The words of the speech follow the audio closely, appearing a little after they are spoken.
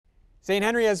St.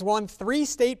 Henry has won 3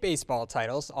 state baseball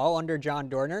titles, all under John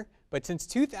Dorner, but since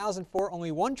 2004,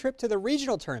 only one trip to the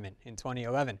regional tournament in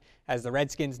 2011, as the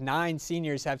Redskins' 9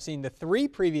 seniors have seen the 3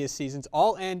 previous seasons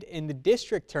all end in the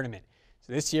district tournament.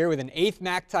 So this year, with an 8th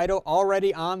MAC title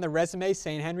already on the resume,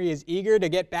 St. Henry is eager to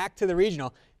get back to the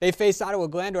regional. They face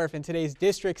Ottawa-Glandorf in today's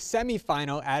district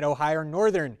semifinal at Ohio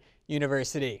Northern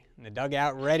University. And the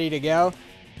dugout ready to go.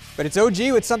 But it's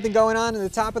OG with something going on in the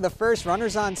top of the first.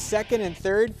 Runners on second and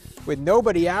third with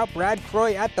nobody out. Brad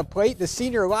Croy at the plate. The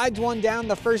senior lides one down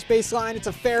the first base line. It's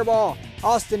a fair ball.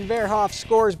 Austin Verhoff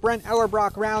scores. Brent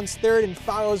Ellerbrock rounds third and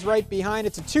follows right behind.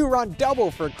 It's a 2-run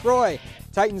double for Croy.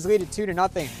 Titans lead it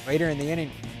 2-0. Later in the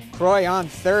inning, Croy on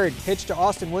third. Pitch to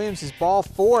Austin Williams is ball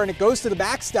 4, and it goes to the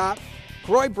backstop.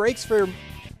 Croy breaks for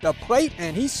the plate,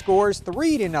 and he scores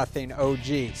 3-0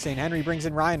 OG. St. Henry brings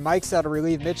in Ryan Mikesell to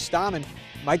relieve Mitch Stammen.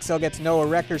 Mikesell gets Noah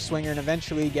Recker swinger and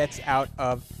eventually gets out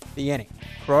of the inning.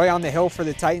 Croy on the hill for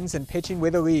the Titans and pitching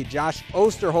with a lead. Josh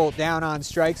Osterholt down on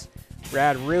strikes.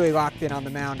 Brad really locked in on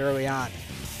the mound early on.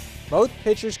 Both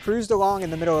pitchers cruised along in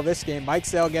the middle of this game.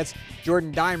 Mikesell gets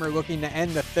Jordan Dimer looking to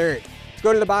end the third. Let's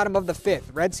go to the bottom of the 5th.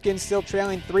 Redskins still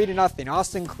trailing 3-0.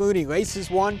 Austin Clooney laces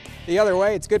one the other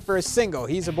way. It's good for a single.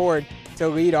 He's aboard to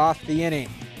lead off the inning.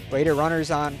 Later,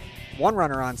 one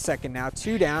runner on second now,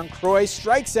 2 down. Croy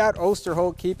strikes out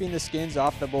Osterholt, keeping the Skins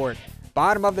off the board.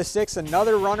 Bottom of the 6th,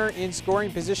 another runner in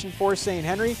scoring position for St.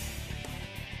 Henry.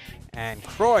 And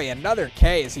Croy, another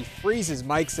K as he freezes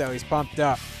Mikesell. He's pumped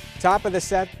up. Top of the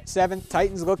 7th,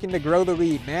 Titans looking to grow the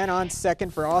lead. Man on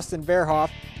second for Austin Verhoff.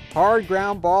 Hard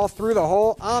ground ball through the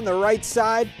hole on the right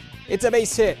side. It's a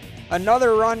base hit.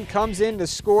 Another run comes in to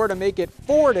score to make it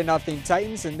 4-0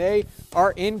 Titans, and they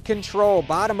are in control.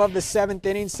 Bottom of the 7th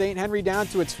inning, St. Henry down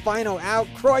to its final out.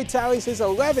 Croy tallies his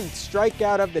 11th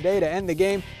strikeout of the day to end the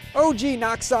game. OG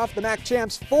knocks off the MAC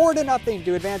champs 4-0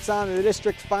 to advance on to the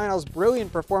district finals.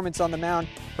 Brilliant performance on the mound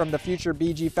from the future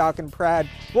BG Falcon Brad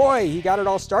Croy. He got it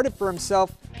all started for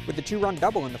himself with the 2-run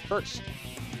double in the first.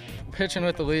 Pitching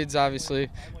with the lead's obviously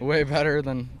way better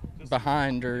than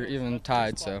behind or even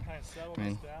tied, so I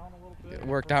mean, it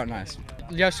worked out nice.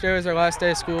 Yesterday was our last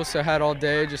day of school, so I had all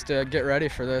day just to get ready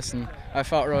for this, and I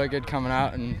felt really good coming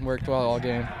out and worked well all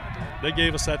game. They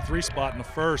gave us that 3 spot in the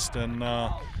first, and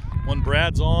when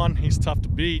Brad's on, he's tough to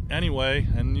beat anyway,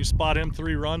 and you spot him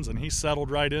 3 runs, and he settled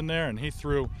right in there, and he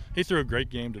threw a great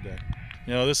game today.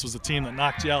 You know, this was the team that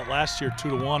knocked you out last year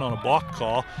 2-1 on a balk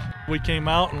call. We came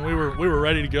out and we were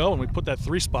ready to go, and we put that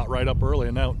 3 spot right up early,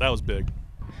 and that was big.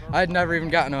 I'd never even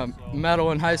gotten a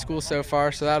medal in high school so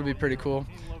far, so that'll be pretty cool.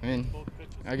 I mean,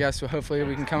 I guess hopefully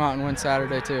we can come out and win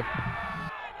Saturday too.